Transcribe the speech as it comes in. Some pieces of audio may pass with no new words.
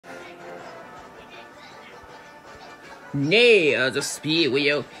Near the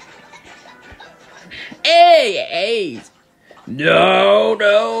Spinwheel. Hey! No!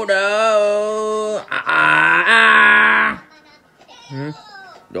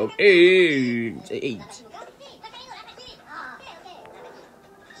 No, eight.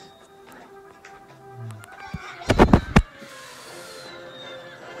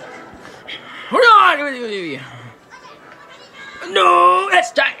 Hold on! No,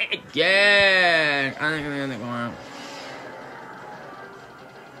 let's try it again. I think I'm gonna go out.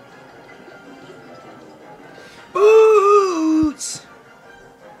 Boots!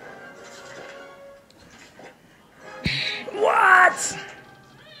 What?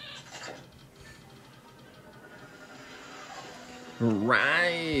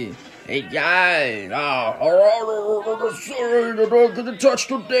 Right. Hey guys. Oh, sorry, I don't get to touch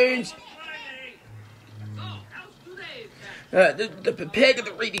the things. The pig of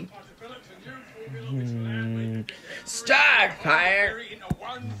the reading. Starfire.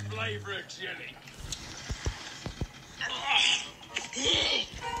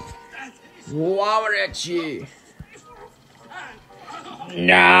 What at you?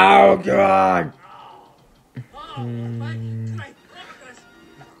 No, God.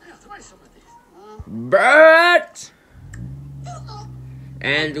 But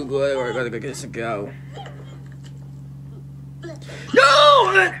and we're gonna get this go.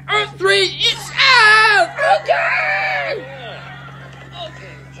 No! Earth 3 is out! Okay!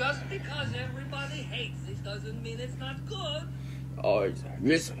 Okay, just because everybody hates it doesn't mean it's not good. Oh,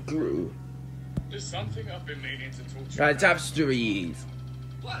 listen, crew. There's something I've been meaning to talk to you Right, about. top stories.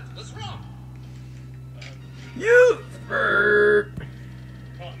 What? What's wrong? You bird.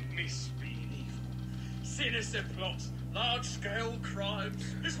 Can't miss being evil. Sinister plots, large-scale crimes.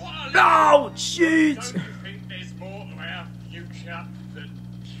 It's what I love. No, shit! Don't you think there's more to our future than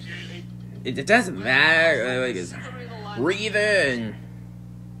killing? It doesn't matter. Like, it's breathing.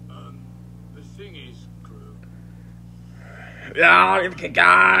 The thing is, crew. Oh,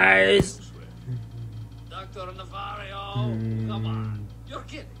 guys. Dr. Navarro, come on. You're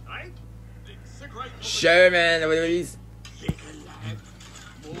kidding, right? It's a great Sherman, what are these? bigger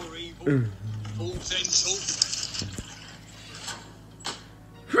lab, more evil, more dental.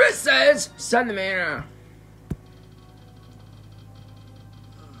 Chris says, send the man.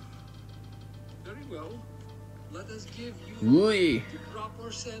 Very well. Let us give you Ooh. the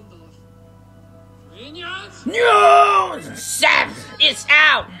proper send-off. Minions! No! Seth, it's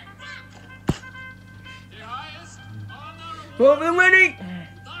out! The highest honorable Who's been winning?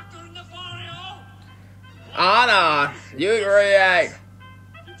 Dr. Navarro! Anna, you react.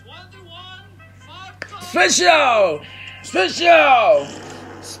 21 for Special! Special!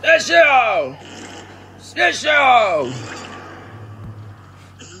 Special! Special!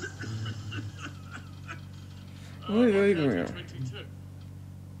 Wait. 22.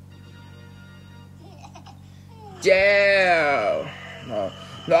 Damn!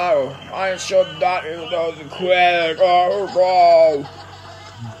 No, I should not even know the quick. Oh,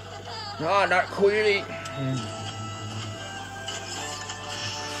 no! No, not quickly.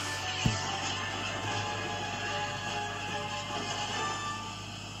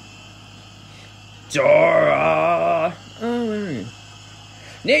 Dora!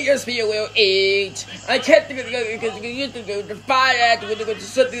 Need your speed will eat. I can't think of the fire to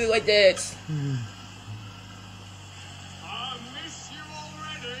something like this. I miss you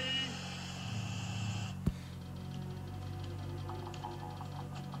already.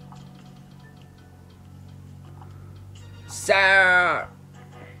 Sarah!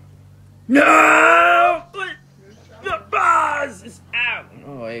 No! The boss is out!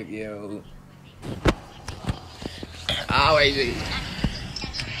 Oh, wait, you. Oh, wait.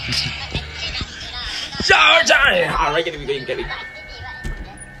 Johnny! Alright, get it.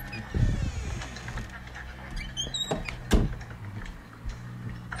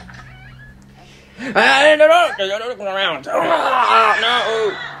 No, looking around. Oh,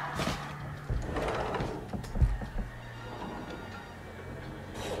 no!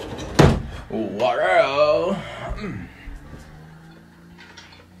 Water.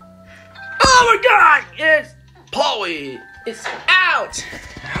 Oh my God! It's Polly. It's out.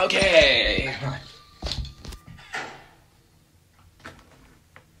 Okay.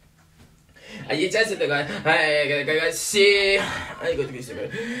 I just the guy. I gotta see. I go to be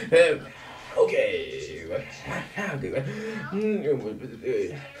stupid. Okay.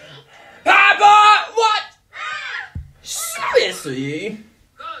 Papa, what? Seriously?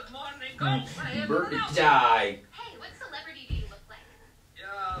 Good morning, Ghost. I have Bird announced- died. Hey, what celebrity do you look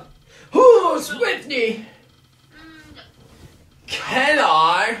like? Who's Whitney? Mm, Can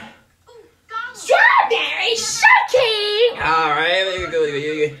I? oh, golly. Strawberry shortcake! king. Alright, here we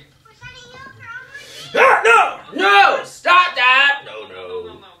go. Ah, no! Stop that! No. Oh,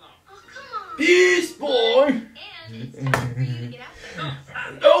 come on. Peace, boy. And it's time for you to get out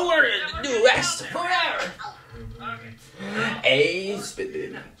there. Nowhere to do rest forever. A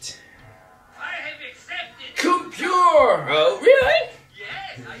spit. I have accepted. Computer. Oh, really?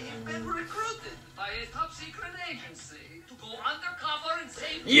 Yes, I have been recruited by a top secret agency to go undercover and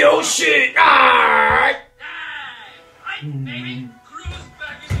save Yoshi. Alright. I baby cruise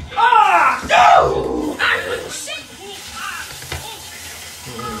back in the game. Ah, no!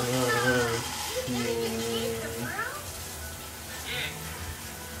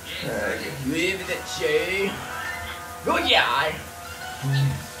 Leave it, Jay. Good guy.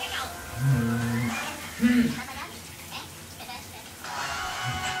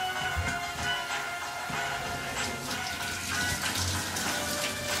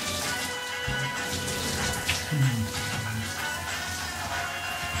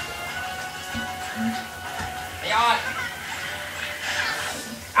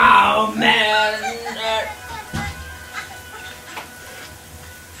 Oh man.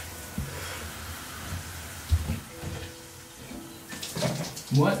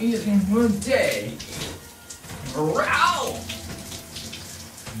 What is in one day? Row!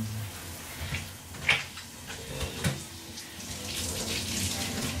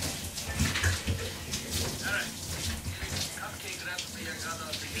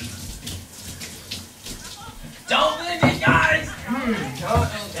 Don't leave me, guys!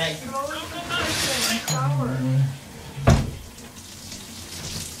 Thank you.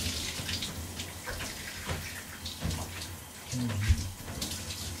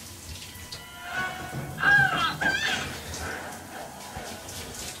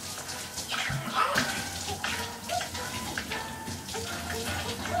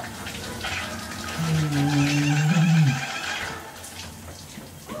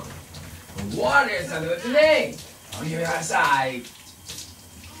 What is under today? On your side.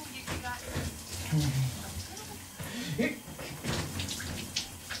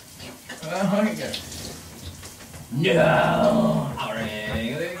 Oh my god. No! Alright. I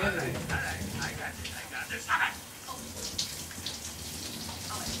got this.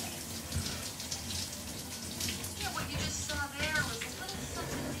 Yeah, what you just saw there was a little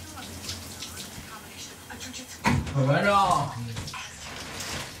something new on the combination of jujitsu. Bueno.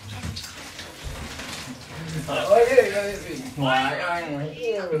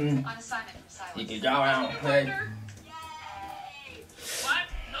 On assignment from Silence. You can go out. Hey. What?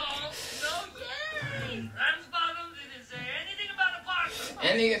 No, yay! Ramsbottom didn't say anything about a partner.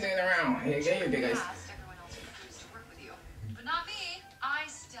 Anything around. Hey, get your big guys. Past, everyone else refused to work with you. But not me. I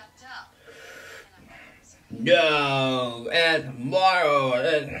stepped up. And I'm No, and tomorrow,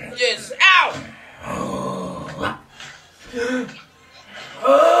 and just out.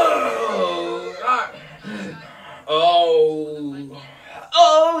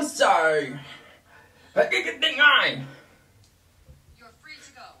 Oh, sorry. I think it's thing on. You're free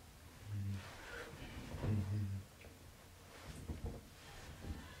to go.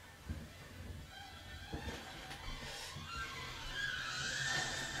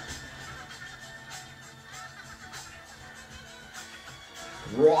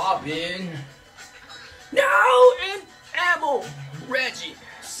 Robin. No, and Apple. Reggie.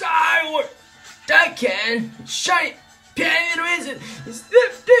 Silent. Duncan. Shite. Penny reason. Is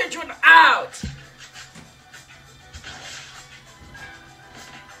this bitch one out?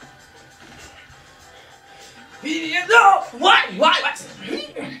 No! What? Earth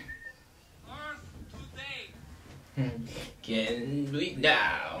today. Can bleed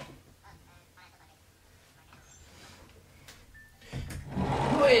now.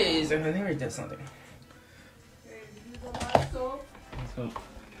 Please, I think we did something.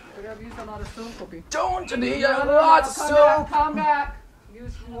 We have used a lot of soap, Kobe. Don't need a lot of soap. Come back.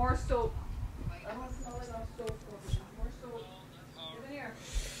 Use more soap. I don't smell enough soap, Kobe. More soap. Get in here.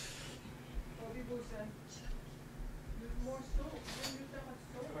 Kobe Busen. Use more soap. You don't use that much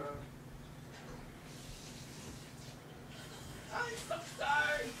soap. I'm so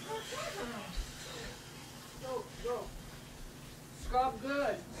sorry. Go. Scrub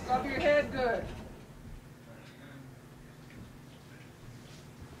good. Scrub your head good.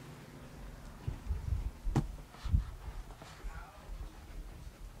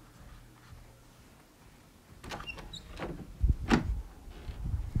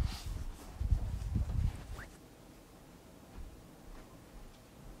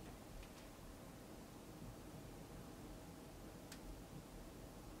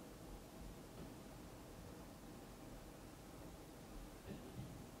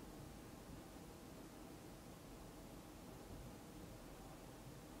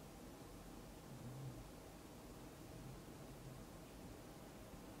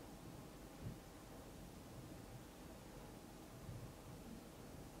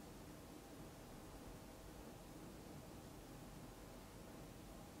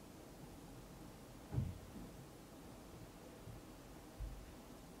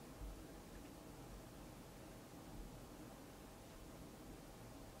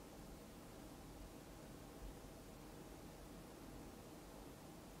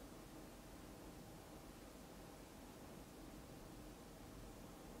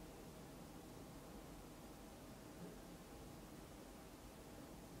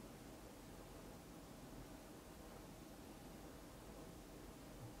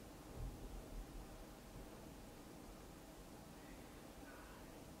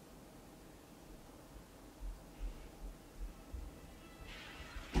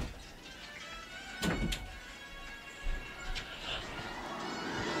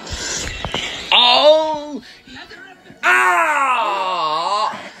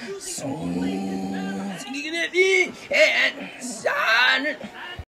 immediately and stop.